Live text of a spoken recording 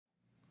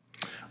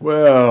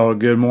Well,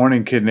 good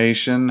morning, Kid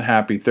Nation.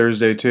 Happy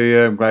Thursday to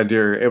you. I'm glad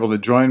you're able to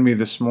join me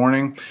this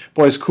morning.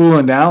 Boy, it's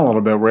cooling down a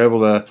little bit. We're able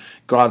to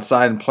go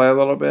outside and play a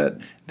little bit.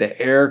 The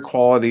air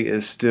quality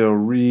is still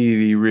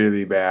really,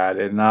 really bad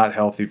and not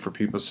healthy for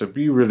people, so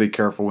be really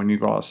careful when you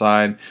go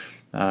outside.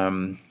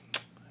 Um,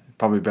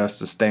 Probably best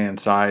to stay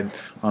inside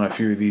on a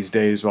few of these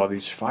days while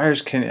these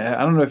fires can. I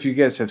don't know if you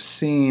guys have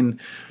seen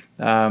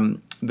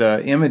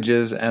the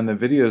images and the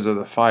videos of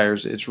the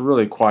fires. It's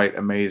really quite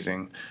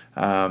amazing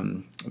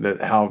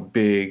that how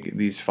big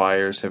these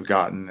fires have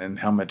gotten and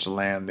how much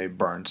land they've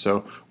burned.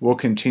 So we'll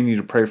continue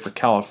to pray for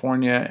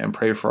California and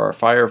pray for our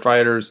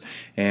firefighters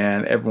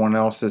and everyone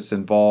else that's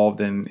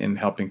involved in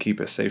helping keep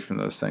us safe from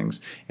those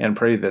things, and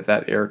pray that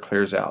that air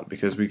clears out,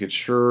 because we could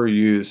sure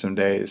use some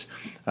days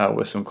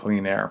with some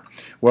clean air.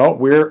 Well,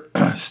 we're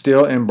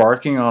still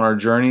embarking on our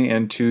journey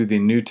into the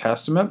New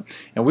Testament,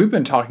 and we've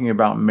been talking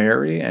about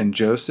Mary and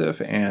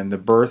Joseph and the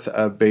birth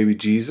of baby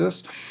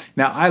Jesus.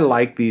 Now, I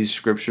like these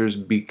scriptures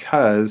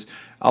because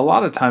a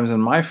lot of times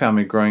in my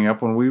family growing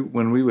up,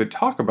 when we would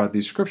talk about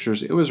these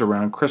scriptures, it was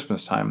around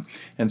Christmas time,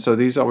 and so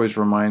these always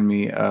remind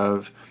me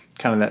of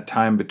kind of that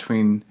time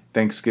between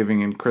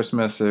Thanksgiving and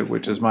Christmas,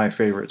 which is my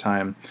favorite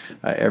time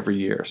every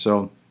year.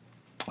 So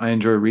I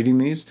enjoy reading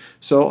these.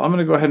 So I'm going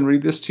to go ahead and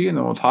read this to you, and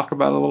then we'll talk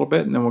about it a little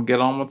bit, and then we'll get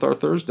on with our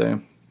Thursday.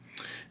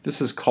 This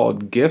is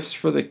called Gifts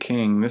for the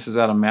King. This is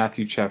out of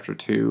Matthew chapter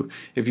 2.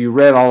 If you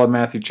read all of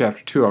Matthew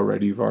chapter 2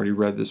 already, you've already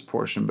read this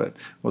portion, but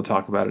we'll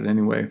talk about it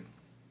anyway.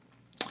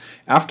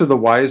 After the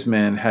wise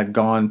men had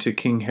gone to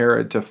King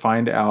Herod to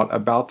find out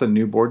about the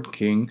newborn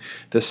king,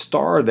 the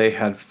star they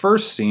had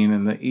first seen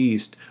in the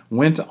east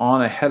went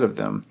on ahead of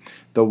them.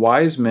 The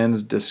wise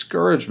men's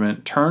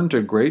discouragement turned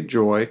to great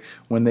joy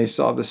when they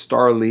saw the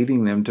star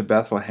leading them to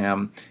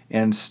Bethlehem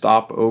and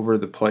stop over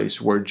the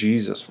place where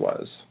Jesus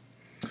was.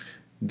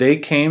 They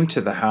came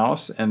to the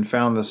house and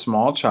found the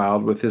small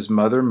child with his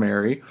mother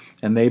Mary,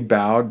 and they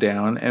bowed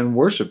down and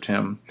worshipped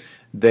him.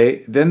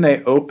 Then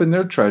they opened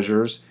their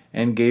treasures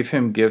and gave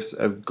him gifts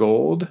of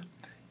gold,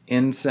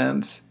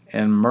 incense,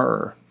 and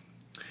myrrh.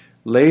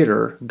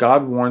 Later,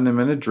 God warned them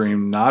in a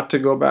dream not to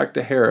go back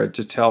to Herod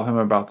to tell him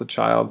about the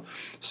child,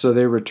 so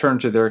they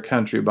returned to their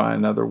country by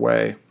another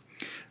way.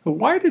 But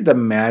why did the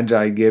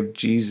Magi give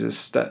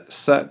Jesus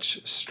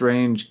such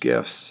strange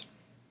gifts?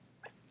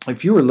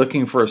 If you were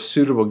looking for a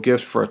suitable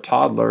gift for a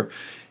toddler,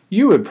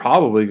 you would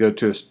probably go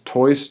to a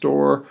toy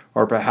store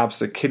or perhaps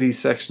the kiddie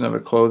section of a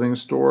clothing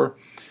store.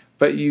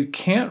 But you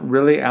can't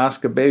really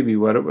ask a baby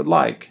what it would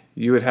like.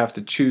 You would have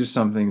to choose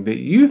something that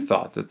you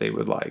thought that they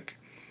would like.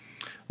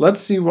 Let's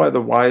see why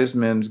the wise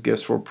men's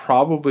gifts were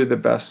probably the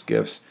best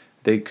gifts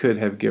they could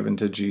have given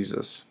to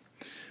Jesus.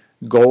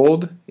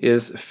 Gold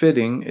is a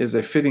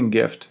fitting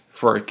gift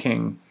for a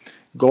king.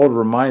 Gold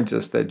reminds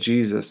us that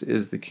Jesus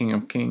is the King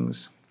of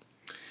Kings.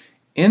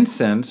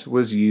 Incense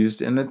was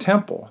used in the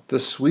temple. The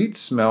sweet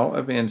smell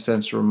of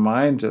incense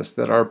reminds us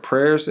that our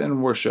prayers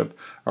and worship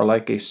are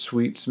like a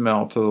sweet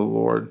smell to the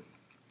Lord.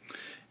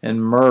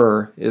 And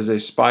myrrh is a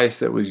spice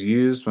that was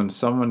used when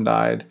someone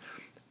died.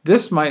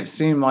 This might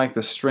seem like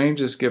the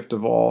strangest gift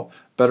of all,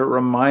 but it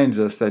reminds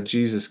us that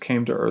Jesus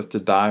came to earth to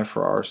die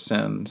for our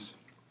sins.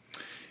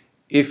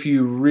 If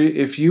you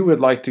would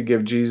like to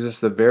give Jesus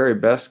the very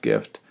best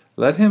gift,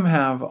 let him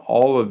have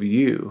all of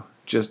you,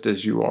 just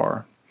as you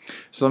are.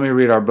 So let me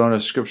read our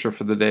bonus scripture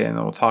for the day, and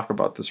then we'll talk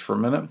about this for a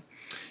minute.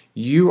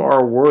 You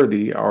are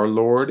worthy, our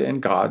Lord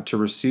and God, to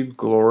receive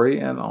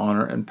glory and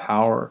honor and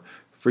power,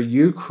 for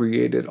you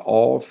created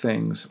all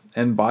things,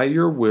 and by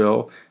your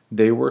will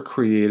they were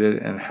created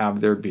and have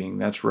their being.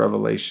 That's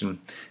Revelation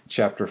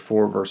chapter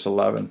 4, verse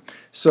 11.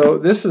 So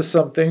this is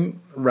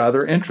something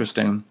rather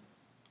interesting.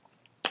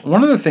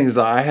 One of the things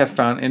that I have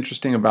found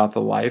interesting about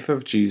the life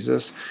of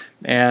Jesus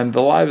and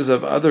the lives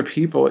of other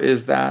people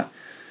is that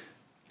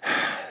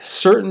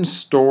certain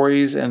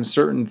stories and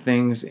certain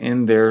things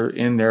in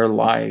their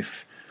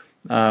life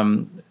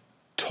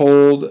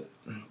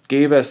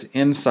gave us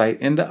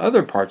insight into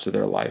other parts of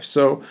their life.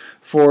 So,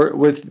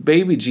 with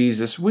baby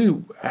Jesus,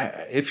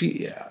 if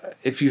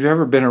you've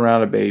ever been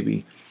around a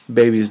baby,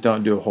 babies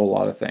don't do a whole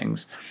lot of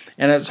things,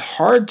 and it's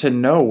hard to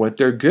know what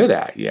they're good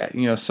at yet.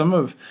 Some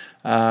of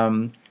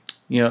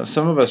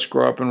us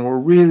grow up and we're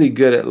really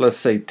good at, let's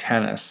say,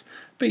 tennis.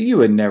 But you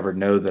would never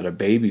know that a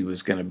baby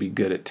was going to be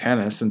good at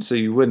tennis, and so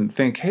you wouldn't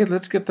think, hey,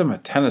 let's get them a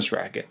tennis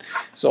racket.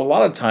 So a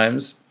lot of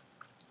times,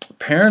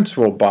 parents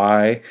will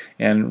buy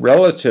and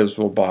relatives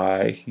will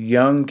buy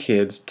young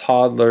kids,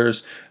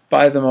 toddlers,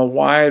 buy them a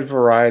wide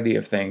variety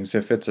of things.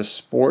 If it's a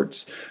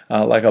sports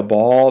like a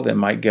ball, they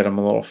might get them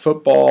a little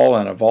football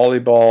and a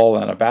volleyball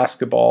and a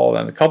basketball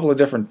and a couple of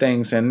different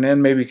things, and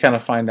then maybe kind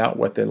of find out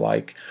what they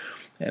like.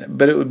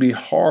 But it would be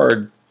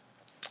hard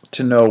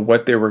to know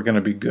what they were going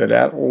to be good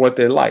at or what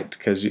they liked,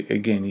 because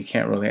again, you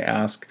can't really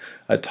ask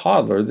a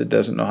toddler that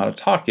doesn't know how to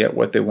talk yet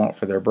what they want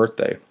for their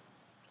birthday.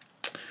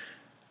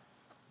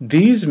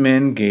 These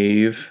men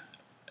gave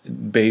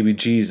baby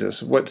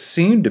Jesus what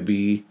seemed to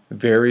be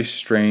very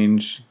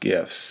strange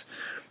gifts.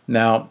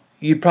 Now,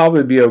 you'd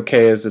probably be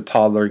okay as a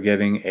toddler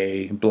getting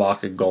a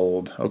block of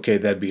gold. Okay,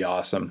 that'd be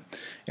awesome.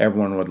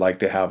 Everyone would like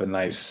to have a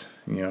nice,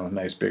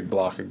 nice big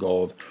block of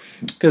gold,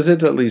 because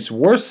it's at least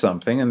worth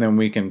something, and then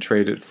we can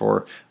trade it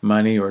for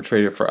money or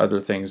trade it for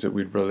other things that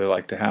we'd really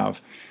like to have.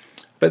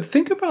 But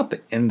think about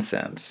the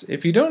incense.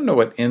 If you don't know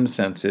what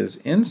incense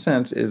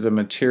is a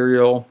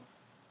material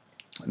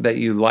that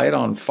you light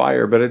on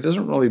fire, but it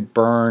doesn't really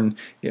burn,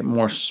 it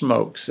more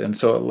smokes, and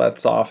so it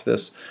lets off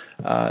this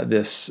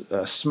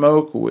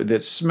smoke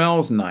that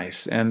smells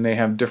nice. And they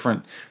have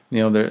different,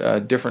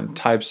 different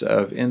types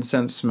of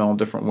incense smell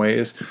different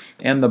ways,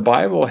 and the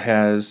Bible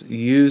has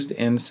used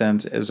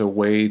incense as a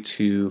way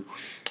to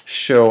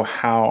show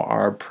how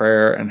our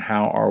prayer and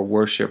how our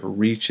worship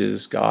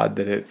reaches God,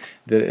 that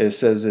it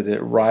says that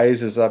it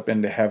rises up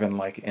into heaven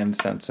like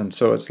incense. And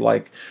so it's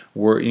like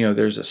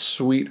there's a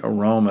sweet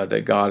aroma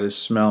that God is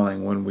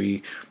smelling when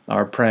we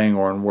are praying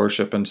or in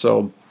worship. And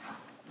so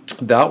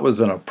that was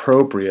an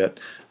appropriate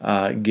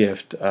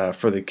gift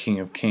for the King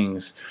of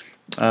Kings.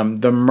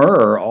 The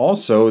myrrh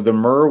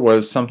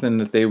was something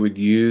that they would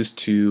use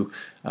to,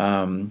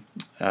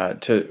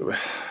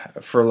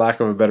 for lack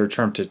of a better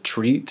term, to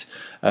treat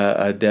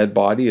a dead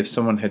body. If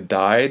someone had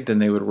died, then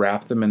they would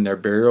wrap them in their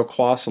burial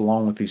cloths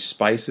along with these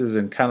spices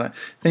and kind of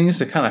things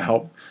to kind of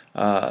help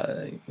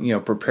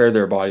prepare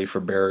their body for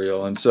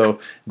burial. And so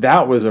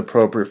that was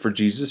appropriate for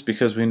Jesus,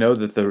 because we know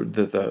that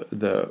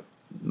the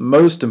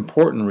most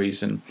important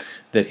reason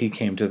that he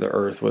came to the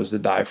earth was to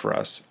die for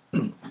us.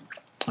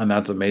 And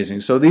that's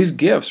amazing. So these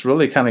gifts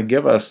really kind of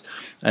give us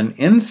an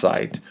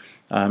insight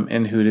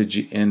in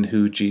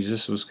who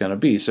Jesus was going to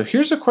be. So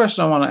here's a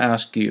question I want to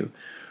ask you.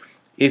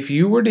 If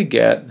you were to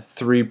get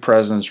 3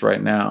 presents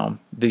right now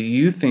that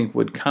you think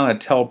would kind of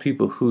tell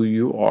people who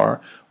you are,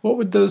 what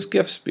would those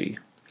gifts be?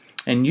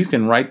 And you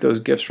can write those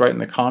gifts right in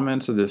the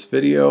comments of this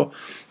video,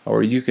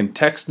 or you can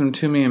text them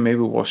to me and maybe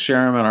we'll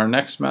share them in our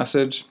next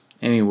message.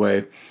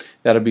 Anyway,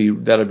 that'll be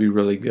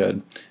really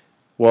good.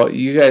 Well,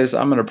 you guys,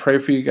 I'm going to pray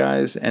for you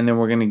guys, and then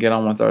we're going to get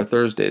on with our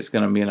Thursday. It's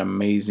going to be an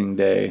amazing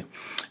day.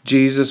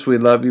 Jesus, we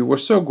love you. We're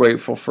so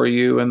grateful for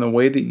you and the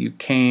way that you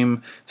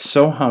came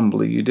so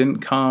humbly. You didn't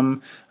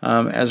come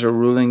as a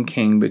ruling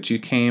king, but you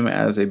came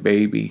as a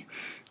baby.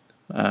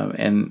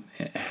 And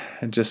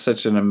just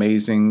such an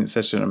amazing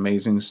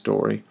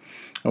story.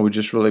 And we're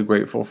just really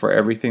grateful for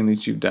everything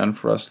that you've done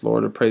for us,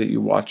 Lord. I pray that you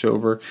watch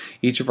over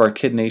each of our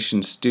Kid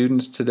Nation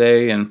students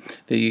today, and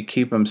that you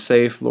keep them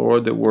safe,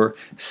 Lord, that we're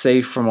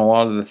safe from a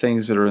lot of the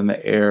things that are in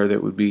the air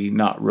that would be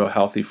not real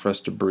healthy for us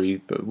to breathe,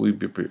 but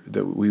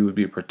that we would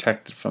be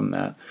protected from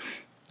that.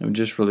 I'm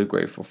just really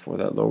grateful for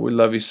that, Lord. We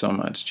love you so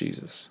much,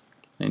 Jesus.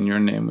 In your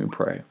name we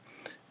pray.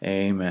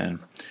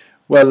 Amen.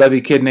 Well, I love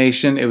you, Kid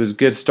Nation. It was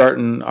good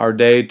starting our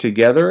day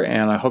together,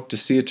 and I hope to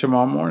see you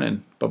tomorrow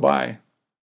morning. Bye-bye.